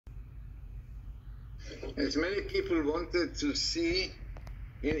as many people wanted to see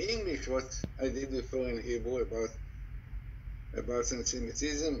in English what I did before in Hebrew about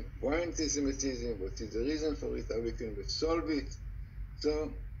antisemitism, why antisemitism, what is the reason for it, how we can solve it.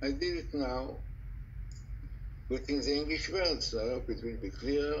 So I did it now, putting the English words, so I hope it will be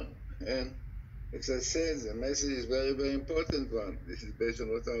clearer. And as I said, the message is very, very important one. This is based on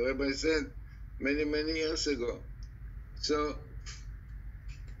what our rabbi said many, many years ago. So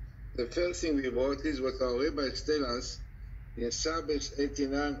the first thing we wrote is what our rabbis tell us in Sabbath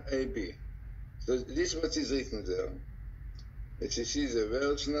 89 AB. So this is what is written there. As you see the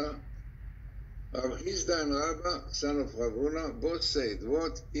verse now, Rav Hizda and Rabba, son of Ravuna, both said,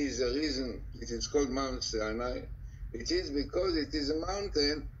 what is the reason it is called Mount Sinai? It is because it is a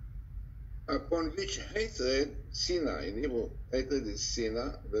mountain upon which hatred, Sinai, in Hebrew, hatred is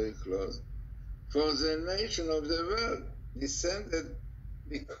Sinai, very close, for the nation of the world descended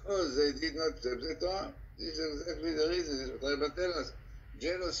because they did not accept the Torah. This is exactly the reason. This is what Rabbi tells us.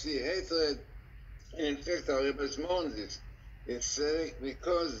 Jealousy, hatred, and in fact our rabbis mourn this. It's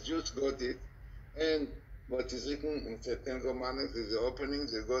because Jews got it, and what is written in the Ten Commandments is the opening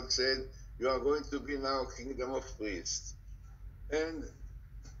that God said, you are going to be now a kingdom of priests, and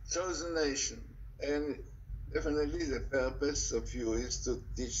chosen nation. And definitely the purpose of you is to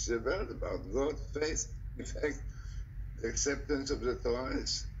teach the world about God, faith. In fact, the acceptance of the Torah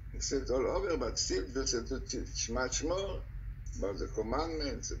is accepted all over, but still Jews have to teach much more about the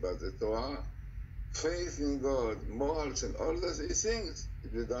commandments, about the Torah, faith in God, morals, and all those things.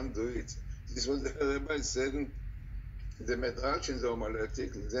 If you don't do it, this is what the rabbi said in the Midrash in the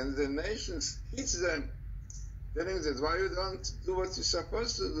homiletic. Then the nations hits them, telling them why you don't do what you're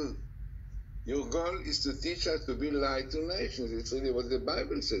supposed to do. Your goal is to teach us to be light to nations. It's really what the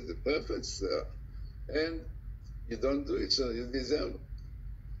Bible says, the prophets, and you don't do it, so you deserve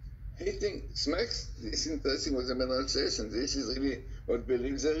hating, smacks. This is interesting what the Midrash says, and this is really what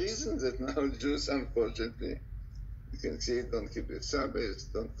believes the reason that now Jews, unfortunately, you can see it, don't keep the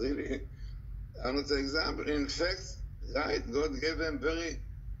Sabbath, don't really, are not an example. In fact, right, God gave them very,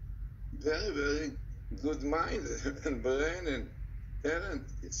 very, very good mind and brain and talent.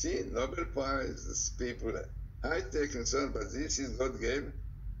 You see, Nobel Prize, people, high-tech and so on, but this is God gave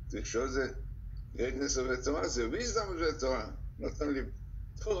to show the greatness of the Torah, the wisdom of the Torah. Not only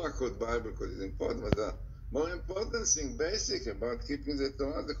Torah code Bible, because it's important, but the more important thing, basic, about keeping the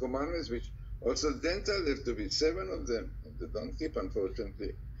Torah, the commandments, which also dental have to be 7 of them, and they don't keep,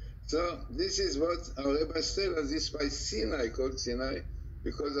 unfortunately. So this is what our rabbis tell us, this by Sinai, called Sinai,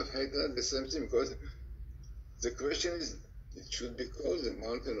 because of hatred, the same thing, because the question is, it should be called the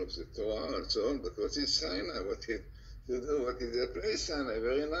mountain of the Torah and so on, but what is Sinai? What is the place Sinai?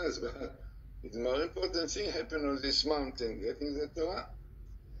 Very nice, but the more important thing happened on this mountain, getting the Torah.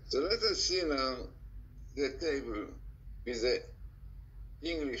 So let us see now the table with the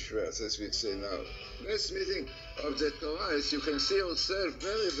English verse, as we say now. Next meeting of the Torah, as you can see yourself,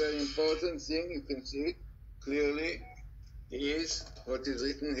 very, very important thing, you can see it clearly, is what is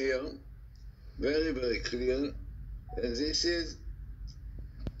written here, very, very clear, and this is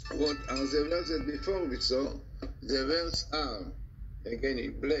what are the words that before we saw. The words are, again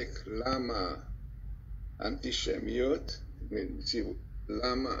in black, Lama Antisemiot, I mean, see,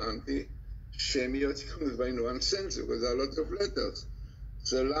 Lama Antisemiot comes by in one sense, because there are a lot of letters.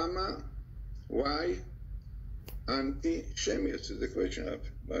 So Lama, why Antisemiot? So the question of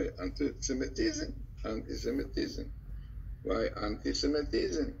why antisemitism? Antisemitism. Why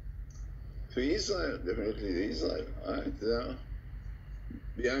antisemitism? To Israel, definitely Israel, right there,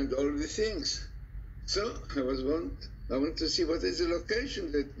 behind all the things. So I want to see what is the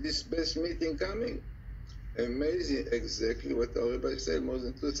location that this best meeting coming. Amazing, exactly what our rabbi said more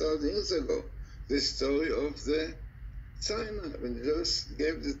than 2,000 years ago. The story of the Sinai, when Jews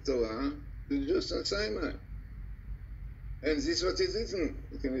gave the Torah to Jews on Sinai. And this is what is written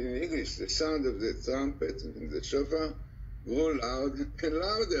in English. The sound of the trumpet and the shofar grew loud and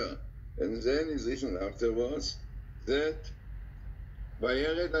louder. And then is written afterwards that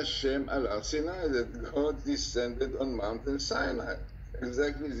Vayered Hashem al Har Sinai, that God descended on Mountain Sinai.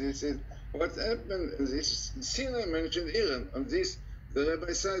 Exactly this is what happened. And this Sinai mentioned here. On this, the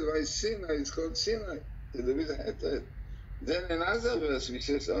rabbi said why Sinai is called Sinai. To do with hatred. Then another verse which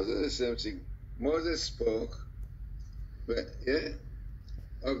says also the same thing. Moses spoke,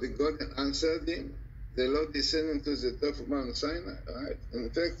 of the God and answered him. The Lord descended to the top of Mount Sinai, right? In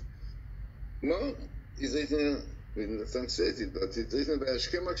fact, more is written, we don't translate it, but it's written by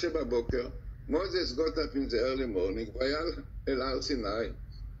Ashkem Sheba Boker. Moses got up in the early morning, Vayal El Har Sinai.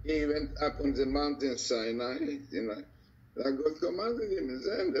 He went up on the mountain Sinai, like God commanded him. And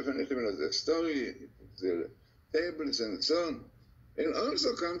then definitely the story, the tables and so on. And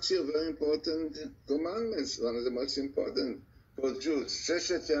also comes here very important commandments, one of the most important for Jews.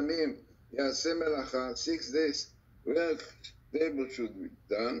 6 yamim yaseh melacha, 6 days work, table should be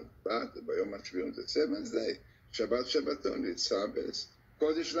done, but ביום השביעי on the 7th day, Shabbat Shabbaton, it's Sabbath,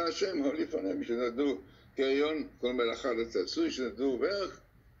 Kodesh LaHashem, holy for them. You should not do kerion, kol melacha lo tasu, you should not do work,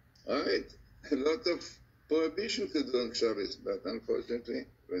 right? A lot of prohibition to do on Shabbos, but unfortunately,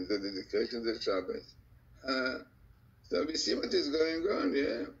 when the dedication of the Shabbos, so we see what is going on,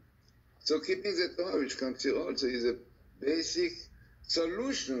 yeah? So keeping the Torah, which comes here also, is a basic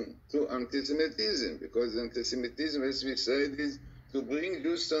solution to anti-Semitism, because anti-Semitism, as we said, is to bring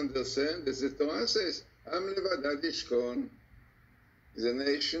Jews to understand, as the Torah says, Am levadad yishkon, is a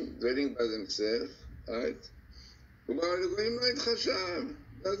nation dwelling by themselves, right?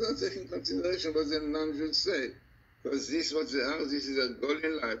 Does not take in consideration what the non-Jews say, because this is what they are, this is a goal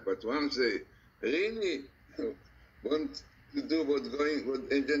in life, but once they really want to do what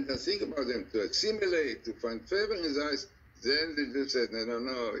the Gentiles think about them, to assimilate, to find favor in his eyes, then the Jews said, no,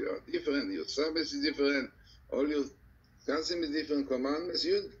 you're different, your Sabbath is different, all your custom is different, commandments,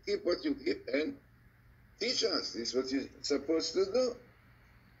 you keep what you keep and teach us, this is what you're supposed to do.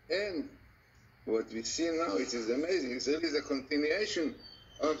 And what we see now, it is amazing, it's really the continuation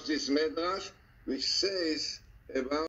of this Midrash, which says about